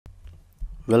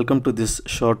Welcome to this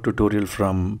short tutorial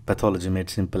from Pathology made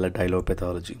simple at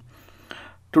Pathology.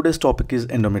 Today's topic is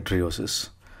endometriosis.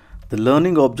 The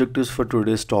learning objectives for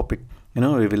today's topic,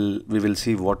 we will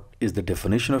see what is the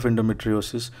definition of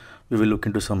endometriosis. We will look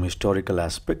into some historical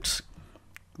aspects.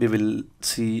 We will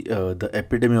see the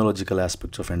epidemiological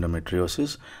aspects of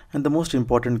endometriosis and the most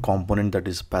important component, that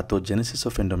is pathogenesis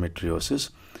of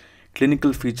endometriosis,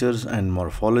 clinical features and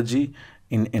morphology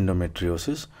in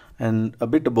endometriosis, and a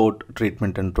bit about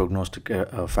treatment and prognostic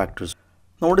factors.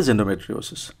 Now, what is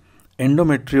endometriosis?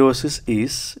 Endometriosis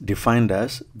is defined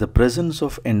as the presence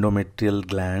of endometrial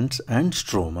glands and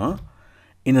stroma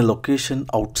in a location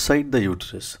outside the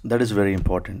uterus. That is very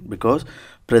important, because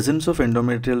presence of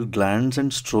endometrial glands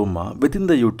and stroma within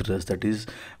the uterus, that is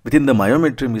within the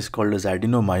myometrium, is called as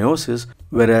adenomyosis,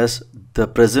 whereas the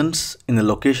presence in a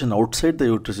location outside the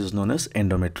uterus is known as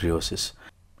endometriosis.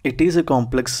 It is a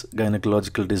complex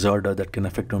gynecological disorder that can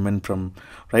affect women from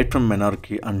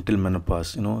menarche until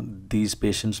menopause. These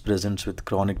patients present with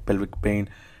chronic pelvic pain,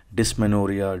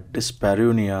 dysmenorrhea,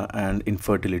 dyspareunia, and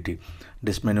infertility.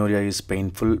 Dysmenorrhea is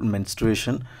painful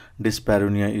menstruation,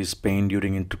 dyspareunia is pain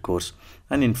during intercourse,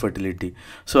 and infertility.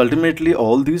 So ultimately,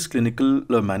 all these clinical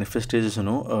manifestations,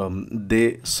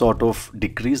 they sort of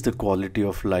decrease the quality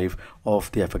of life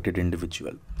of the affected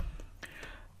individual.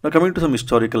 Now, coming to some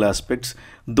historical aspects,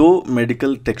 though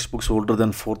medical textbooks older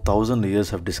than 4,000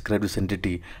 years have described this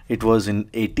entity, it was in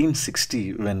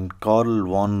 1860 when Karl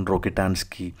von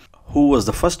Rokitansky, who was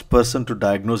the first person to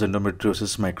diagnose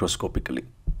endometriosis microscopically.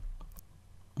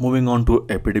 Moving on to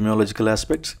epidemiological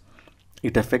aspects,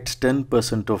 it affects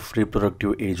 10% of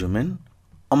reproductive age women.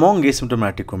 Among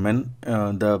asymptomatic women,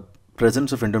 the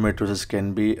presence of endometriosis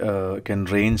can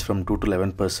range from 2 to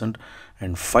 11%,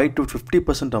 and 5 to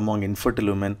 50% among infertile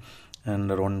women,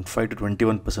 and around 5 to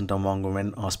 21% among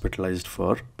women hospitalized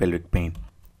for pelvic pain.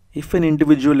 If an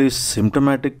individual is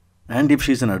symptomatic and if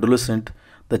she is an adolescent,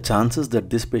 the chances that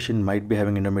this patient might be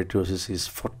having endometriosis is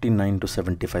 49 to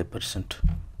 75%.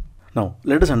 Now,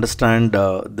 let us understand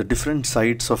the different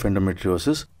sites of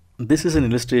endometriosis. This is an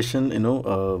illustration,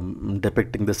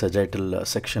 depicting the sagittal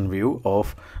section view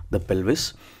of the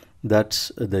pelvis.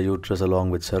 That's the uterus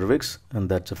along with cervix, and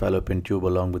that's a fallopian tube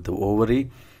along with the ovary,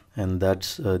 and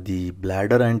that's the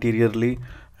bladder anteriorly,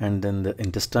 and then the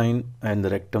intestine and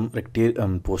the rectum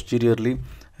posteriorly,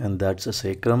 and that's a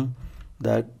sacrum.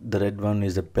 That the red one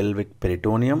is the pelvic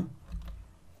peritoneum.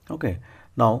 Okay.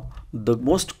 Now, the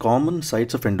most common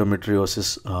sites of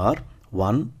endometriosis are: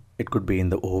 1, it could be in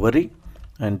the ovary,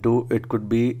 and 2, it could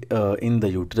be in the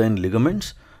uterine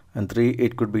ligaments, and 3,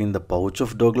 it could be in the pouch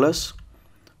of Douglas.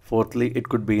 Fourthly, it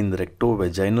could be in the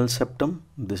rectovaginal septum.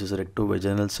 This is a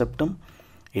rectovaginal septum.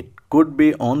 It could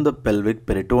be on the pelvic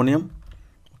peritoneum.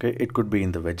 Okay, it could be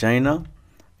in the vagina.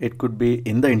 It could be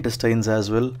in the intestines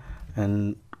as well,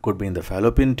 and could be in the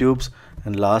fallopian tubes.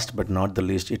 And last but not the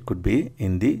least, it could be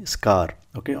in the scar.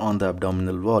 Okay, on the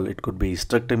abdominal wall. It could be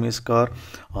hysterectomy scar,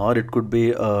 or it could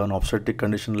be an obstetric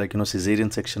condition like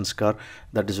cesarean section scar.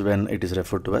 That is when it is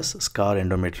referred to as scar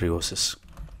endometriosis.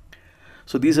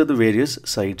 So these are the various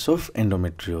sites of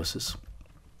endometriosis.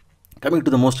 Coming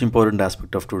to the most important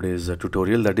aspect of today's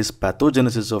tutorial, that is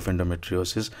pathogenesis of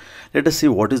endometriosis. Let us see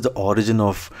what is the origin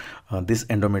of this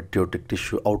endometriotic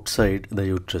tissue outside the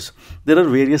uterus. There are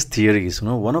various theories.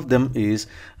 One of them is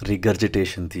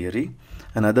regurgitation theory.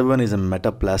 Another one is a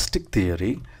metaplastic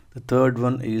theory. The third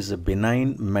one is a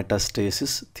benign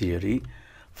metastasis theory.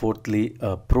 Fourthly,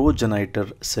 a progenitor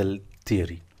cell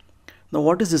theory. Now,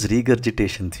 what is this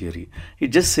regurgitation theory? It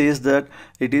just says that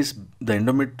it is the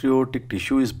endometriotic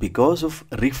tissue is because of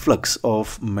reflux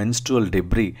of menstrual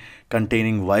debris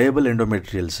containing viable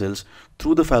endometrial cells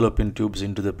through the fallopian tubes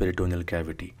into the peritoneal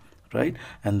cavity, right?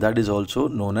 And that is also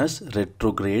known as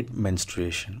retrograde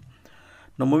menstruation.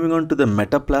 Now, moving on to the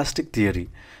metaplastic theory,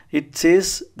 it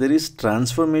says there is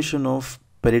transformation of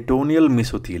peritoneal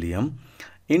mesothelium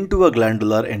into a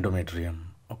glandular endometrium.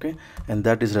 Okay, and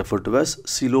that is referred to as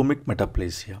coelomic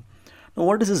metaplasia. Now,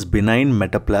 what is this benign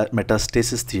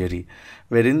metastasis theory,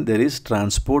 wherein there is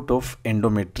transport of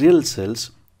endometrial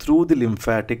cells through the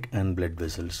lymphatic and blood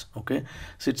vessels? Okay,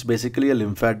 so it's basically a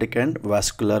lymphatic and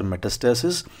vascular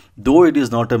metastasis, though it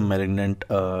is not a malignant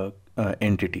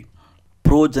entity.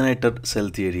 Progenitor cell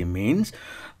theory means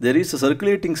there is a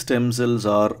circulating stem cells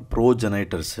or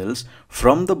progenitor cells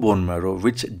from the bone marrow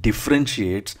which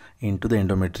differentiates into the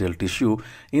endometrial tissue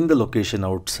in the location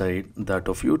outside that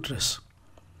of uterus.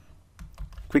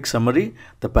 Quick summary: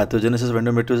 the pathogenesis of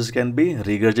endometriosis can be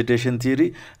regurgitation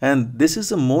theory, and this is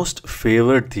the most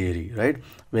favored theory, right?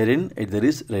 Wherein there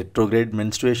is retrograde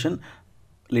menstruation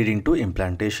leading to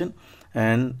implantation,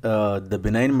 and the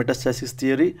benign metastasis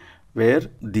theory, where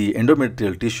the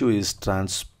endometrial tissue is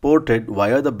transported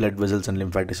via the blood vessels and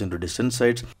lymphatics into distant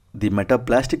sites. The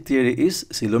metaplastic theory is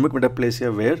coelomic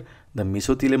metaplasia, where the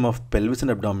mesothelium of pelvis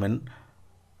and abdomen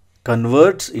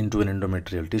converts into an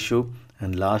endometrial tissue.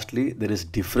 And lastly, there is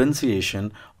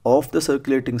differentiation of the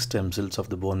circulating stem cells of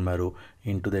the bone marrow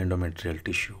into the endometrial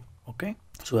tissue. Okay.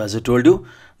 So as I told you,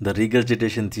 the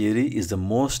regurgitation theory is the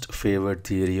most favored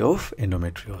theory of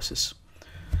endometriosis.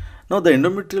 Now, the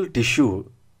endometrial tissue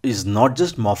is not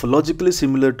just morphologically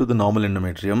similar to the normal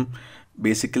endometrium.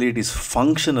 Basically, it is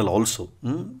functional also.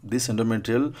 This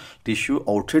endometrial tissue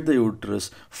outside the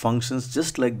uterus functions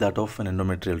just like that of an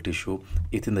endometrial tissue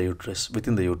within the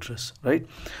uterus, right?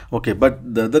 Okay,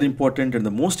 but the other important and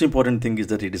the most important thing is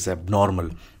that it is abnormal.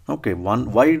 Okay,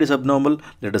 why it is abnormal?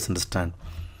 Let us understand.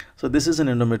 So this is an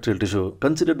endometrial tissue.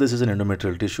 Consider this is an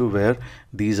endometrial tissue where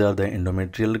these are the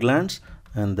endometrial glands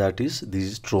and that is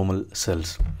these stromal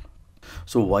cells.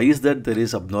 So why is that there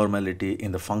is abnormality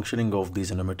in the functioning of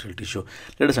these endometrial tissue?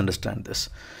 Let us understand this.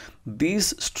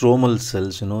 These stromal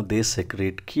cells, they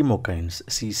secrete chemokines,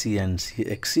 CC and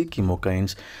CXC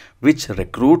chemokines, which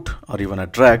recruit or even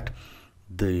attract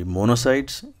the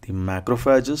monocytes, the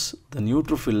macrophages, the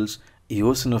neutrophils,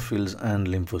 eosinophils and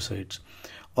lymphocytes.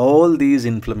 All these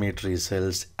inflammatory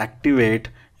cells activate,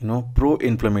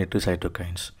 pro-inflammatory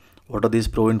cytokines. What are these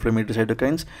pro-inflammatory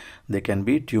cytokines? They can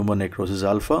be tumor necrosis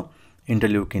alpha,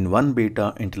 interleukin 1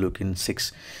 beta, interleukin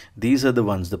 6. These are the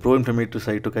ones, the pro-inflammatory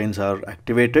cytokines are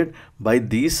activated by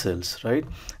these cells, right?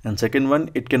 And second one,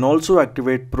 it can also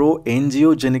activate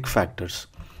pro-angiogenic factors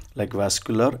like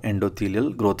vascular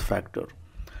endothelial growth factor.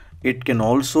 It can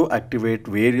also activate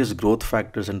various growth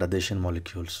factors and adhesion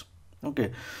molecules.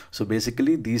 Okay, so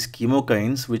basically these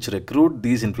chemokines which recruit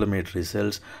these inflammatory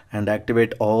cells and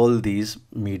activate all these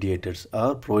mediators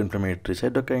are pro-inflammatory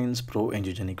cytokines,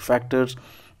 pro-angiogenic factors,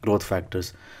 growth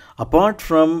factors. Apart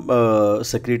from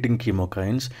secreting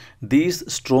chemokines, these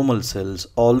stromal cells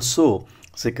also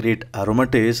secrete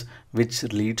aromatase, which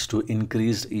leads to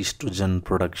increased estrogen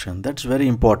production. That's very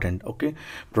important. Okay,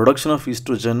 production of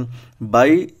estrogen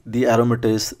by the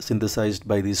aromatase synthesized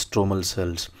by these stromal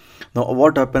cells. Now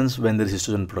what happens when there is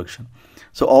estrogen production?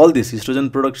 So all this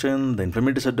estrogen production, the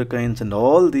inflammatory cytokines and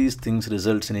all these things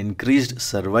results in increased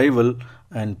survival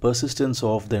and persistence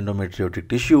of the endometriotic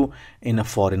tissue in a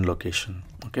foreign location.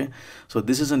 Okay, so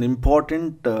this is an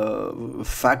important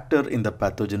factor in the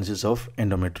pathogenesis of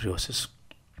endometriosis.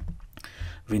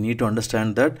 We need to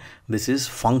understand that this is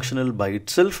functional by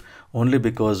itself only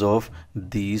because of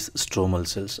these stromal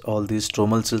cells. All these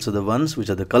stromal cells are the ones which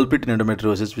are the culprit in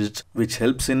endometriosis, which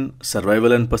helps in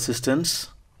survival and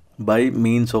persistence by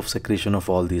means of secretion of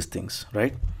all these things,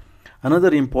 right?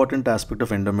 Another important aspect of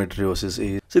endometriosis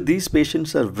is, so these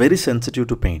patients are very sensitive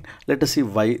to pain. Let us see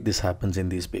why this happens in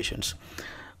these patients.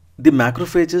 The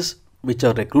macrophages which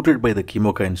are recruited by the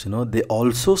chemokines, they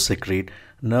also secrete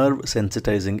nerve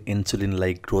sensitizing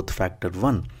insulin-like growth factor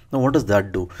 1. Now what does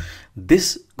that do?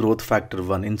 This growth factor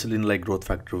 1, insulin-like growth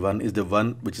factor 1, is the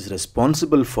one which is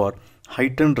responsible for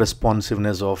heightened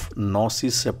responsiveness of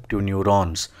nociceptive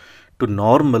neurons to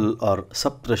normal or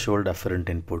subthreshold afferent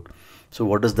input. So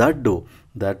what does that do?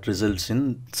 That results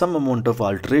in some amount of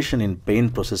alteration in pain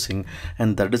processing,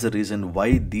 and that is the reason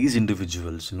why these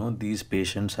individuals, these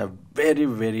patients have very,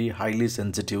 very highly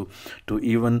sensitive to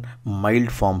even mild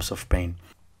forms of pain.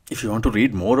 If you want to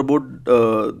read more about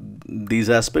these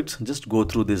aspects, just go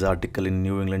through this article in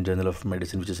New England Journal of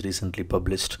Medicine, which is recently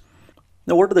published.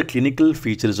 Now, what are the clinical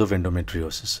features of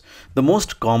endometriosis? The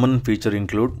most common feature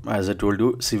include, as I told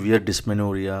you, severe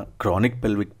dysmenorrhea, chronic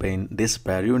pelvic pain,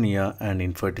 dyspareunia, and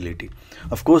infertility.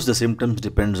 Of course, the symptoms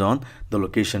depends on the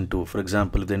location too. For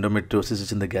example, if the endometriosis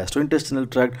is in the gastrointestinal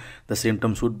tract, the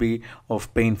symptoms would be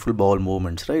of painful bowel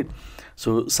movements, right?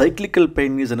 So, cyclical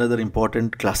pain is another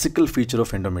important classical feature of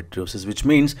endometriosis, which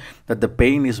means that the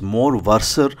pain is more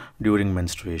worse during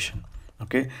menstruation.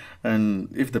 Okay,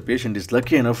 and if the patient is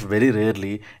lucky enough, very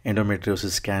rarely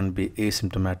endometriosis can be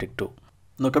asymptomatic too.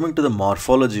 Now coming to the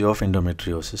morphology of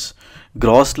endometriosis.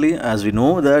 Grossly, as we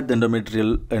know that the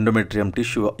endometrium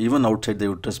tissue even outside the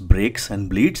uterus breaks and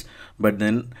bleeds, but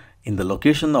then in the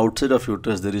location outside of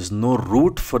uterus there is no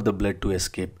route for the blood to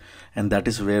escape, and that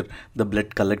is where the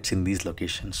blood collects in these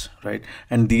locations, right?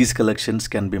 And these collections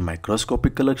can be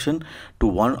microscopic collection to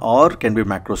 1 or can be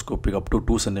macroscopic up to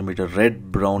 2 centimeter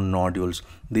red brown nodules.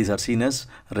 These are seen as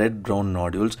red brown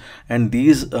nodules, and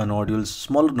these nodules,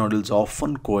 smaller nodules,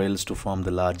 often coalesce to form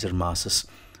the larger masses.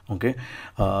 Okay,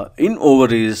 in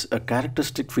ovaries, a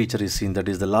characteristic feature is seen, that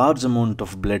is the large amount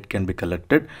of blood can be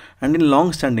collected, and in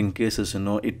long-standing cases,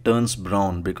 it turns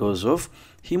brown because of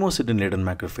hemosiderin-laden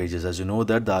macrophages. As you know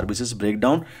that the RBCs break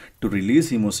down to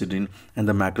release hemosiderin, and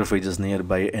the macrophages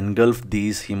nearby engulf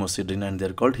these hemosiderin, and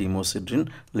they're called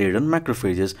hemosiderin-laden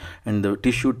macrophages, and the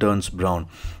tissue turns brown.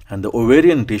 And the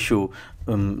ovarian tissue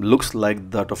looks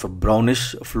like that of a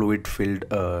brownish fluid-filled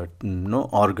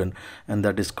organ, and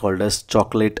that is called as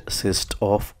chocolate cyst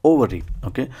of ovary.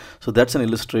 Okay, so that's an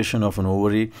illustration of an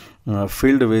ovary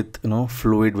filled with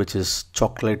fluid which is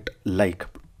chocolate-like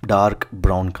dark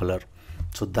brown color.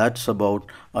 So that's about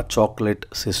a chocolate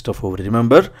cyst of ovary.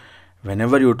 Remember,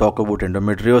 whenever you talk about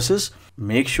endometriosis,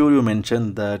 make sure you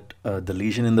mention that the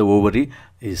lesion in the ovary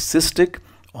is cystic,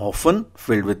 often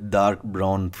filled with dark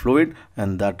brown fluid,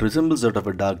 and that resembles that of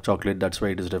a dark chocolate. That's why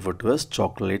it is referred to as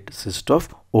chocolate cyst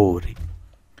of ovary.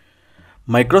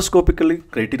 Microscopically,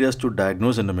 criteria to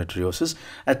diagnose endometriosis,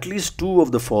 at least 2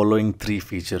 of the following 3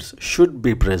 features should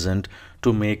be present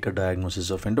to make a diagnosis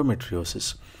of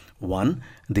endometriosis. 1.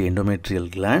 The endometrial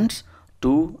glands.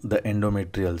 2. The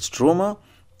endometrial stroma.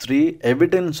 3.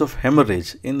 Evidence of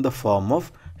hemorrhage in the form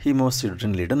of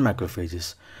hemosiderin-laden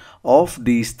macrophages. Of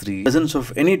these 3, presence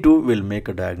of any 2 will make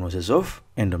a diagnosis of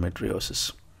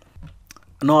endometriosis.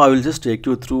 Now I will just take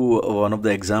you through one of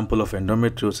the example of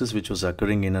endometriosis which was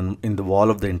occurring in the wall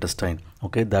of the intestine.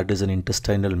 Okay, that is an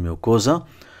intestinal mucosa.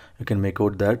 You can make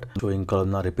out that showing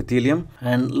columnar epithelium,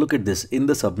 and look at this, in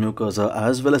the submucosa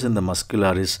as well as in the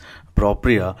muscularis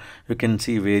propria you can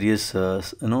see various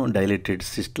dilated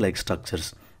cyst-like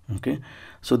structures. Okay,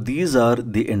 so these are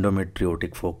the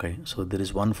endometriotic foci. So there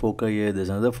is one foci here, there's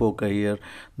another foci here,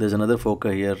 there's another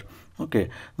foci here. Okay,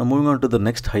 now moving on to the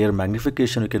next higher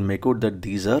magnification, you can make out that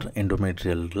these are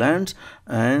endometrial glands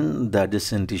and the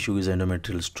adjacent tissue is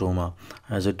endometrial stroma.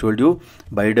 As I told you,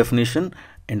 by definition,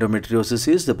 endometriosis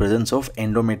is the presence of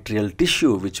endometrial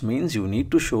tissue, which means you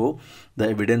need to show the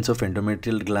evidence of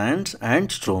endometrial glands and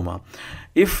stroma.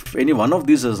 If any one of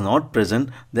these is not present,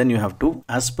 then you have to,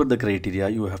 as per the criteria,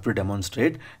 you have to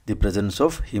demonstrate the presence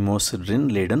of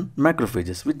hemosiderin-laden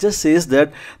macrophages, which just says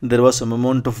that there was some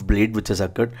amount of bleed which has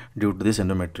occurred due to this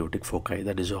endometriotic foci.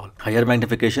 That is all. Higher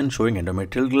magnification showing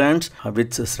endometrial glands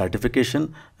with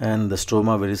stratification and the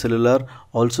stroma vericellular.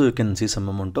 Also, you can see some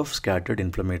amount of scattered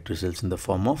inflammatory cells in the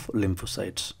form of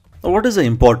lymphocytes. Now, what is the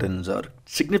importance or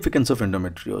significance of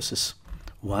endometriosis?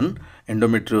 1.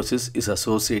 Endometriosis is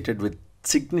associated with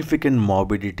significant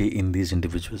morbidity in these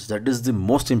individuals. That is the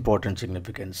most important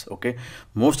significance. Okay,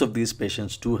 most of these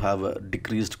patients do have a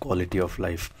decreased quality of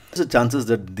life. There's a chances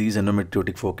that these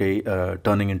endometriotic foci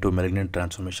turning into malignant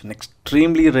transformation,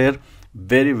 extremely rare,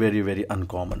 very, very, very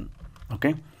uncommon.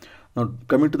 Okay, now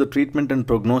coming to the treatment and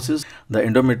prognosis, the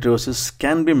endometriosis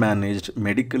can be managed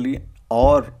medically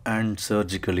and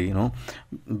surgically.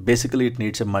 Basically it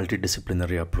needs a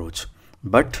multidisciplinary approach,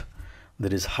 but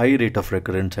there is high rate of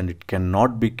recurrence and it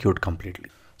cannot be cured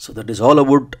completely. So that is all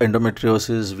about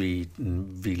endometriosis.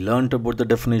 We learned about the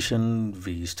definition,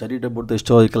 we studied about the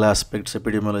historical aspects,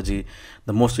 epidemiology.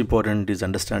 The most important is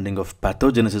understanding of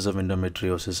pathogenesis of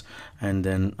endometriosis, and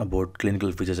then about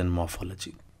clinical features and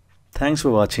morphology. Thanks for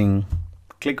watching.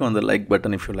 Click on the like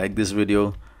button if you like this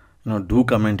video. Do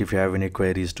comment if you have any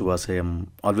queries to us. I am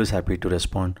always happy to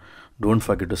respond. Don't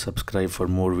forget to subscribe for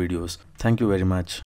more videos. Thank you very much.